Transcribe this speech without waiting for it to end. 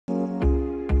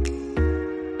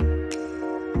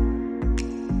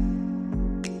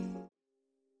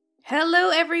Hello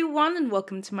everyone and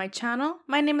welcome to my channel.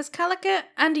 My name is Kalika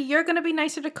and you're going to be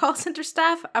nicer to call center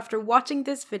staff after watching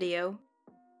this video.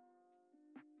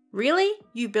 Really?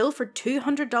 You bill for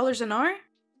 $200 an hour?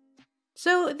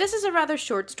 So this is a rather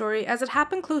short story as it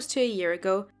happened close to a year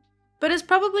ago, but is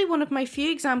probably one of my few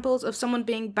examples of someone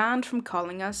being banned from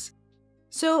calling us.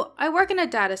 So I work in a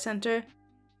data center.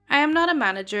 I am not a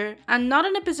manager and not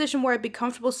in a position where I'd be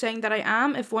comfortable saying that I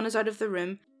am if one is out of the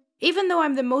room. Even though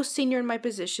I'm the most senior in my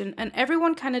position and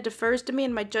everyone kinda defers to me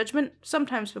in my judgment,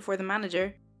 sometimes before the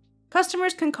manager.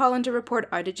 Customers can call in to report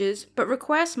outages, but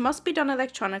requests must be done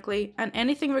electronically and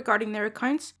anything regarding their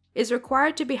accounts is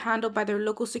required to be handled by their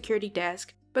local security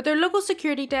desk. But their local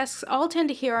security desks all tend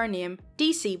to hear our name,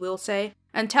 DC we'll say,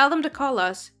 and tell them to call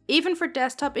us, even for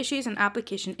desktop issues and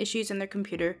application issues in their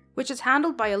computer, which is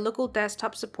handled by a local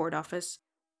desktop support office.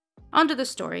 On to the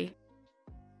story.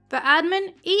 The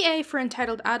admin, EA for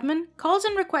entitled admin, calls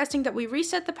in requesting that we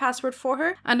reset the password for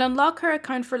her and unlock her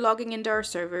account for logging into our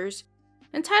servers.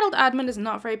 Entitled admin is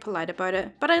not very polite about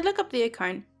it, but I look up the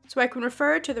account so I can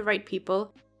refer her to the right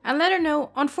people and let her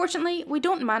know, unfortunately, we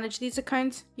don't manage these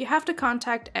accounts, you have to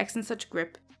contact X and such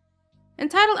group.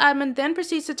 Entitled admin then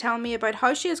proceeds to tell me about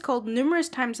how she has called numerous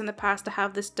times in the past to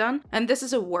have this done and this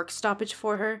is a work stoppage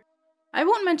for her. I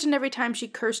won't mention every time she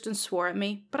cursed and swore at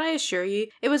me, but I assure you,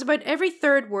 it was about every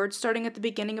third word starting at the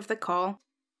beginning of the call.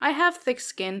 I have thick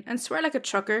skin and swear like a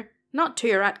trucker, not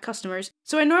to or at customers,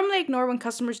 so I normally ignore when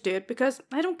customers do it because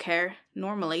I don't care,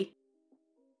 normally.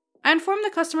 I inform the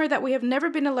customer that we have never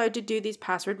been allowed to do these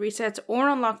password resets or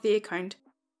unlock the account.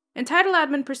 Entitled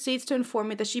admin proceeds to inform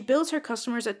me that she bills her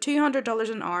customers at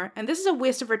 $200 an hour and this is a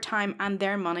waste of her time and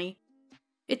their money.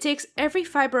 It takes every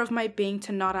fibre of my being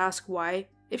to not ask why.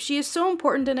 If she is so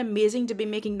important and amazing to be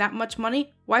making that much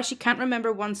money, why she can't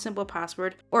remember one simple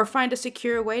password or find a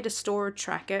secure way to store or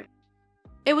track it.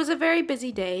 It was a very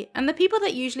busy day, and the people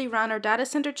that usually ran our data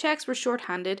center checks were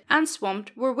short-handed and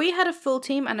swamped where we had a full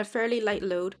team and a fairly light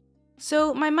load.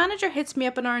 So my manager hits me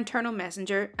up in our internal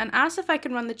messenger and asks if I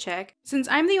can run the check since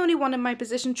I'm the only one in my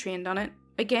position trained on it.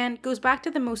 Again, goes back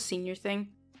to the most senior thing.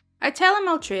 I tell him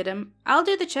I'll trade him, I'll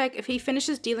do the check if he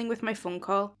finishes dealing with my phone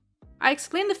call. I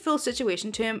explain the full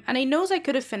situation to him and he knows I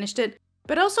could have finished it,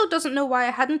 but also doesn't know why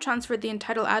I hadn't transferred the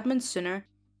entitled admin sooner.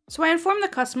 So I inform the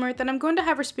customer that I'm going to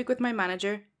have her speak with my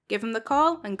manager, give him the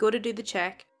call and go to do the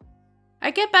check.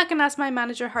 I get back and ask my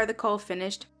manager how the call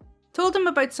finished, told him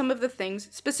about some of the things,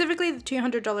 specifically the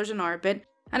 $200 an hour bit,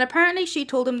 and apparently she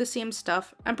told him the same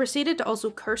stuff and proceeded to also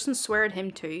curse and swear at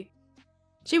him too.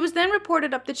 She was then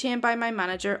reported up the chain by my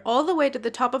manager all the way to the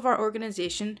top of our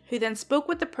organisation, who then spoke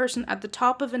with the person at the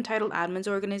top of Entitled Admin's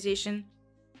organisation.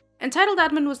 Entitled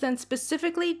Admin was then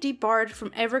specifically debarred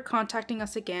from ever contacting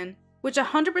us again, which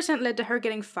 100% led to her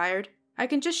getting fired. I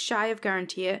can just shy of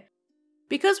guarantee it.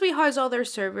 Because we house all their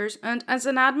servers, and as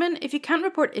an admin, if you can't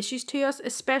report issues to us,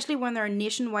 especially when there are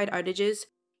nationwide outages,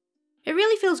 it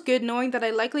really feels good knowing that I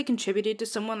likely contributed to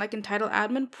someone like Entitled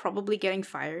Admin probably getting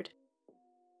fired.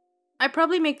 I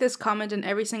probably make this comment in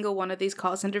every single one of these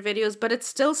call center videos, but it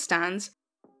still stands.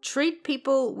 Treat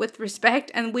people with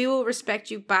respect and we will respect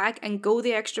you back and go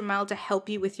the extra mile to help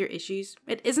you with your issues.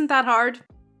 It isn't that hard.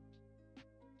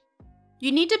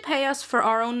 You need to pay us for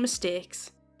our own mistakes.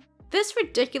 This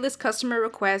ridiculous customer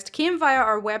request came via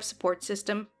our web support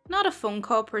system, not a phone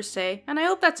call per se, and I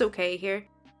hope that's okay here.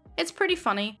 It's pretty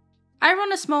funny. I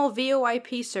run a small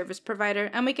VoIP service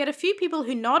provider and we get a few people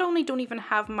who not only don't even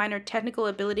have minor technical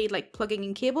ability like plugging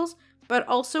in cables, but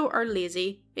also are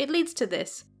lazy. It leads to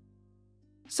this.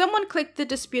 Someone clicked the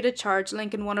disputed charge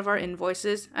link in one of our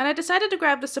invoices and I decided to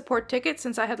grab the support ticket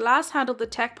since I had last handled the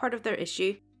tech part of their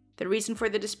issue. The reason for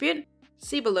the dispute?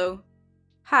 See below.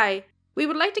 Hi, we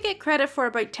would like to get credit for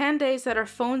about 10 days that our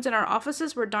phones in our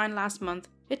offices were down last month.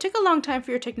 It took a long time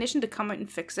for your technician to come out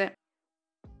and fix it.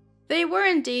 They were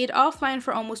indeed offline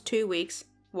for almost 2 weeks.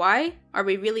 Why? Are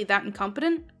we really that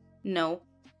incompetent? No.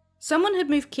 Someone had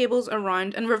moved cables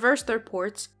around and reversed their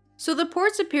ports, so the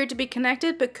ports appeared to be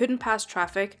connected but couldn't pass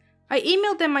traffic. I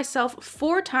emailed them myself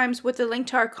 4 times with the link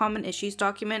to our common issues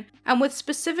document and with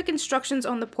specific instructions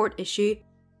on the port issue.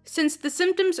 Since the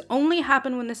symptoms only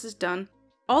happen when this is done,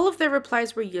 all of their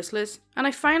replies were useless, and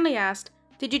I finally asked,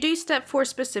 did you do step 4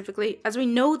 specifically, as we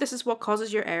know this is what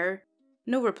causes your error?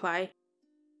 No reply.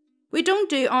 We don't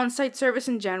do on-site service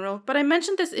in general, but I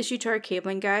mentioned this issue to our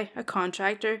cabling guy, a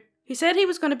contractor. He said he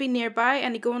was going to be nearby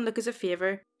and he'd go and look as a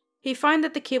favour. He found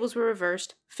that the cables were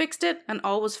reversed, fixed it, and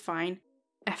all was fine.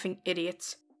 Effing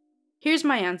idiots. Here's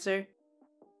my answer.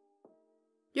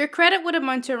 Your credit would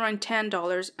amount to around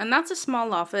 $10, and that's a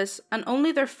small office, and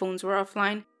only their phones were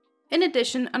offline. In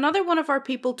addition, another one of our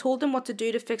people told them what to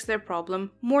do to fix their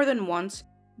problem more than once.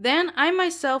 Then I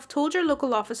myself told your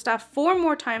local office staff 4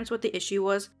 more times what the issue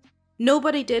was.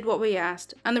 Nobody did what we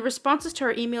asked, and the responses to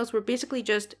our emails were basically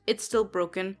just, "It's still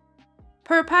broken."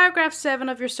 Per paragraph 7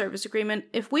 of your service agreement,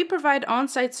 if we provide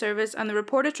on-site service and the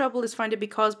reported trouble is found to be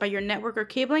caused by your network or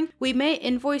cabling, we may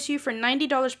invoice you for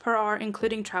 $90 per hour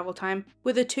including travel time,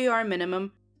 with a 2-hour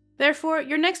minimum. Therefore,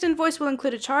 your next invoice will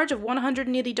include a charge of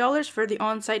 $180 for the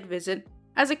on-site visit.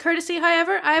 As a courtesy,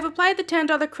 however, I have applied the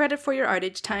 $10 credit for your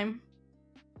outage time.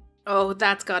 Oh,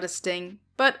 that's gotta sting.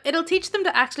 But it'll teach them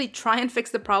to actually try and fix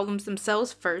the problems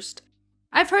themselves first.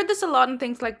 I've heard this a lot in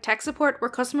things like tech support where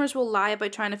customers will lie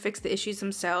about trying to fix the issues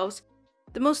themselves.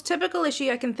 The most typical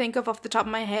issue I can think of off the top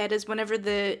of my head is whenever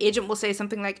the agent will say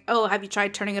something like, "Oh, have you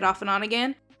tried turning it off and on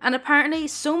again?" And apparently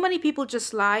so many people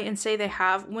just lie and say they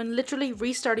have when literally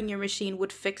restarting your machine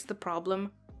would fix the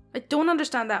problem. I don't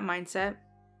understand that mindset.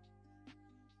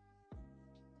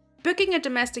 Booking a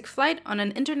domestic flight on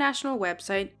an international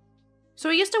website. So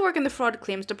I used to work in the fraud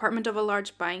claims department of a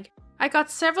large bank. I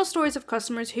got several stories of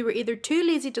customers who were either too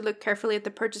lazy to look carefully at the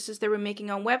purchases they were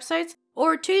making on websites,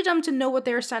 or too dumb to know what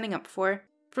they were signing up for.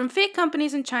 From fake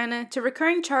companies in China, to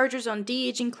recurring charges on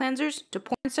de-aging cleansers, to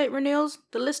porn site renewals,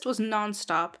 the list was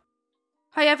non-stop.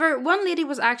 However, one lady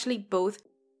was actually both.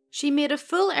 She made a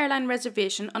full airline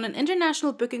reservation on an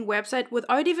international booking website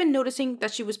without even noticing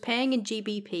that she was paying in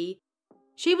GBP.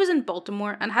 She was in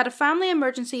Baltimore and had a family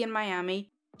emergency in Miami.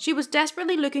 She was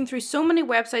desperately looking through so many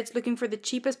websites looking for the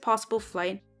cheapest possible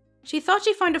flight. She thought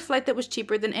she found a flight that was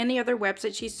cheaper than any other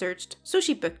website she searched, so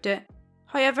she booked it.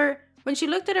 However, when she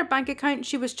looked at her bank account,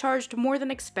 she was charged more than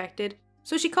expected,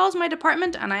 so she calls my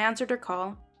department and I answered her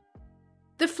call.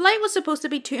 The flight was supposed to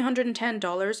be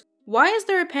 $210. Why is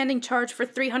there a pending charge for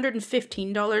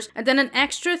 $315 and then an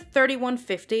extra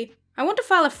 $31.50? I want to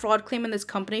file a fraud claim in this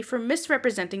company for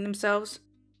misrepresenting themselves.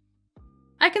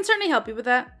 I can certainly help you with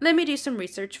that. Let me do some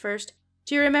research first.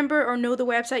 Do you remember or know the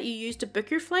website you used to book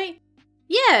your flight?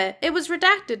 Yeah, it was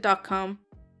redacted.com.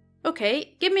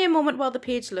 Okay, give me a moment while the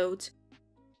page loads.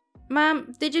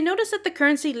 Ma'am, did you notice that the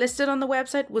currency listed on the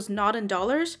website was not in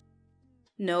dollars?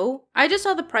 No, I just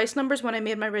saw the price numbers when I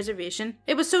made my reservation.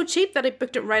 It was so cheap that I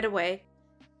booked it right away.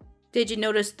 Did you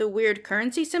notice the weird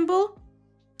currency symbol?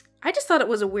 I just thought it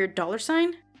was a weird dollar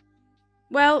sign.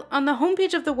 Well, on the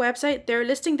homepage of the website, they're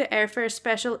listing the airfare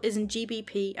special is in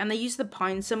GBP and they use the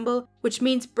pound symbol, which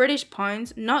means British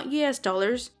pounds, not US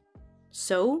dollars.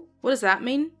 So, what does that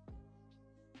mean?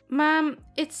 Ma'am,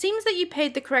 it seems that you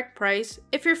paid the correct price.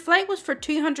 If your flight was for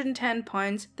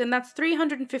 £210, then that's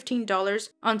 $315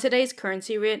 on today's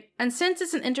currency rate, and since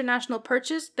it's an international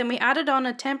purchase, then we added on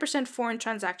a 10% foreign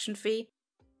transaction fee.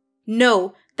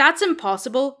 No, that's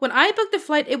impossible. When I booked the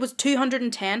flight, it was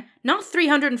 $210, not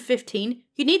 $315.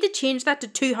 You need to change that to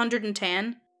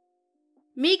 $210.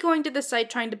 Me going to the site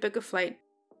trying to book a flight.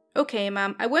 Okay,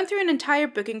 ma'am, I went through an entire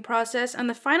booking process and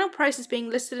the final price is being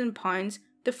listed in pounds.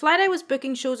 The flight I was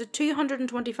booking shows at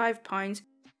 £225,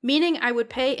 meaning I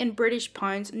would pay in British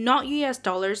pounds, not US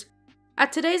dollars.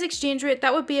 At today's exchange rate,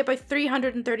 that would be about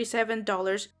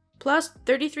 $337, plus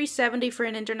 $33.70 for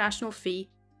an international fee.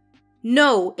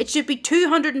 No, it should be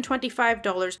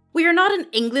 $225. We are not in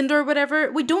England or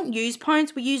whatever. We don't use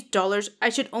pounds, we use dollars. I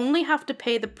should only have to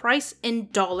pay the price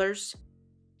in dollars.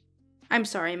 I'm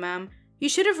sorry, ma'am. You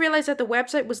should have realised that the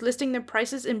website was listing their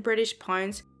prices in British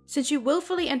pounds. Since you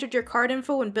willfully entered your card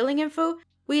info and billing info,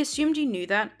 we assumed you knew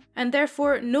that, and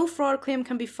therefore no fraud claim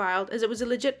can be filed as it was a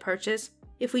legit purchase.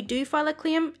 If we do file a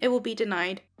claim, it will be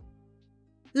denied.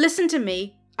 Listen to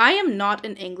me. I am not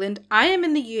in England. I am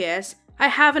in the US. I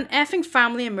have an effing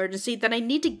family emergency that I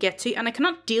need to get to and I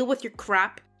cannot deal with your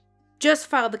crap. Just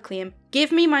file the claim,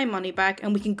 give me my money back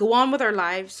and we can go on with our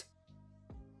lives.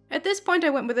 At this point I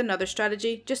went with another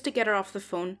strategy just to get her off the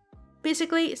phone.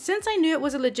 Basically, since I knew it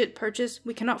was a legit purchase,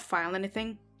 we cannot file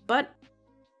anything. But,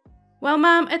 well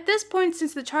ma'am, at this point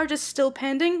since the charge is still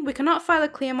pending, we cannot file a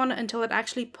claim on it until it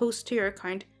actually posts to your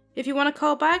account. If you want to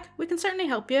call back, we can certainly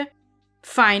help you.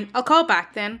 Fine, I'll call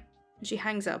back then. And she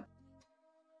hangs up.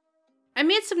 I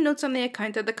made some notes on the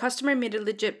account that the customer made a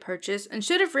legit purchase and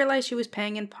should have realised she was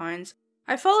paying in pounds.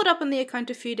 I followed up on the account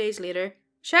a few days later.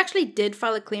 She actually did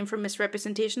file a claim for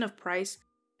misrepresentation of price,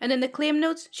 and in the claim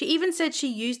notes, she even said she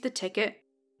used the ticket,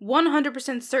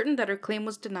 100% certain that her claim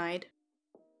was denied.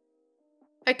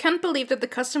 I can't believe that the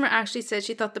customer actually said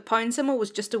she thought the pound symbol was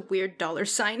just a weird dollar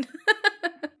sign.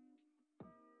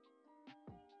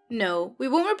 No, we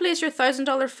won't replace your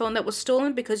 $1,000 phone that was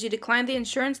stolen because you declined the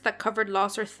insurance that covered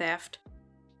loss or theft.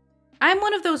 I'm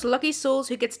one of those lucky souls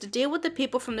who gets to deal with the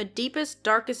people from the deepest,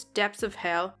 darkest depths of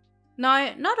hell.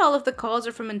 Now, not all of the calls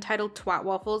are from entitled twat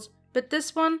waffles, but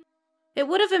this one, it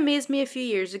would have amazed me a few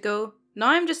years ago.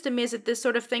 Now I'm just amazed that this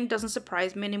sort of thing doesn't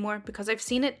surprise me anymore because I've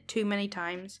seen it too many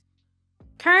times.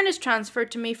 Karen is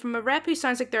transferred to me from a rep who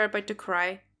sounds like they're about to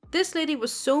cry. This lady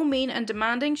was so mean and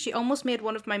demanding she almost made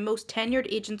one of my most tenured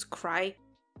agents cry.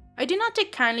 I do not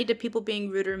take kindly to people being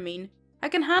rude or mean. I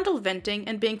can handle venting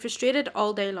and being frustrated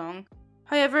all day long.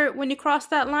 However, when you cross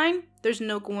that line, there's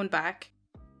no going back.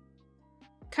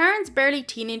 Karen's barely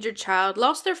teenager child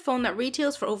lost their phone that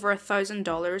retails for over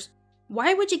 $1,000.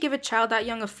 Why would you give a child that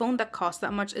young a phone that costs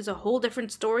that much is a whole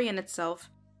different story in itself.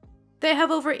 They have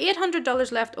over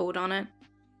 $800 left owed on it.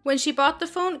 When she bought the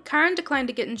phone, Karen declined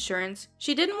to get insurance.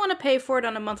 She didn't want to pay for it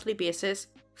on a monthly basis.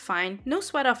 Fine, no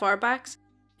sweat off our backs.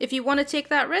 If you want to take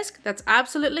that risk, that's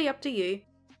absolutely up to you.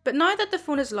 But now that the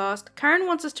phone is lost, Karen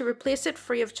wants us to replace it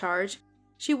free of charge.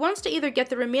 She wants to either get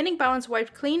the remaining balance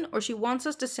wiped clean or she wants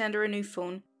us to send her a new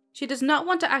phone. She does not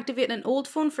want to activate an old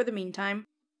phone for the meantime.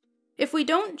 If we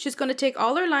don't, she's going to take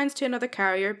all her lines to another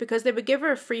carrier because they would give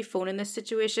her a free phone in this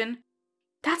situation.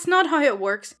 That's not how it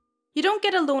works. You don't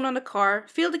get a loan on a car,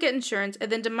 fail to get insurance,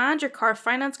 and then demand your car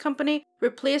finance company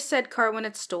replace said car when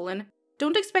it's stolen.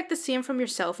 Don't expect the same from your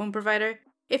cell phone provider.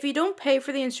 If you don't pay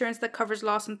for the insurance that covers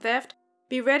loss and theft,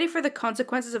 be ready for the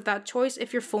consequences of that choice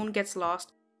if your phone gets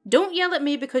lost. Don't yell at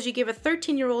me because you gave a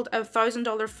 13-year-old a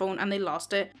 $1,000 phone and they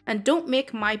lost it, and don't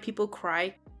make my people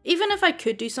cry. Even if I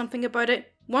could do something about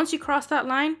it, once you cross that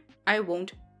line, I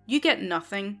won't. You get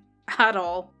nothing. At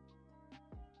all.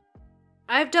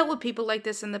 I've dealt with people like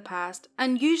this in the past,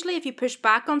 and usually if you push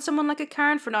back on someone like a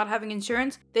Karen for not having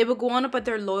insurance, they will go on about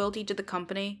their loyalty to the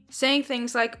company, saying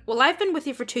things like, well, I've been with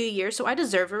you for 2 years, so I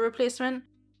deserve a replacement.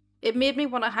 It made me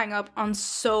want to hang up on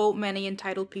so many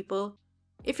entitled people.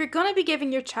 If you're gonna be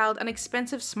giving your child an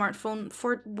expensive smartphone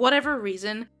for whatever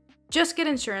reason, just get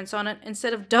insurance on it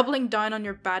instead of doubling down on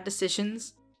your bad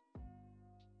decisions.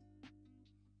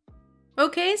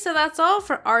 Okay, so that's all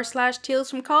for r/Tales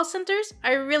from Call Centers.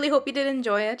 I really hope you did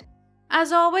enjoy it.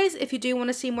 As always, if you do want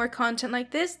to see more content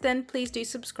like this, then please do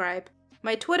subscribe.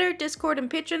 My Twitter, Discord, and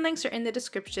Patreon links are in the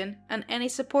description, and any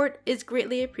support is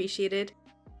greatly appreciated.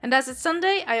 And as it's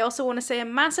Sunday, I also want to say a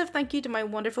massive thank you to my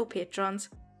wonderful patrons: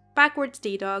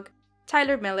 BackwardsDDog,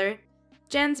 Tyler Miller,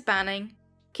 Jens Banning,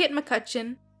 Kate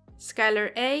McCutcheon,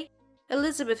 Skyler A,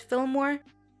 Elizabeth Filmore,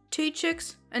 Two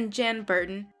Chooks, and Jen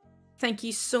Burton. Thank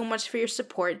you so much for your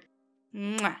support.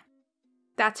 Mwah.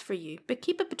 That's for you, but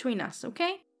keep it between us,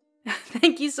 okay?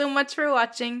 Thank you so much for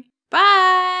watching.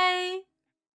 Bye!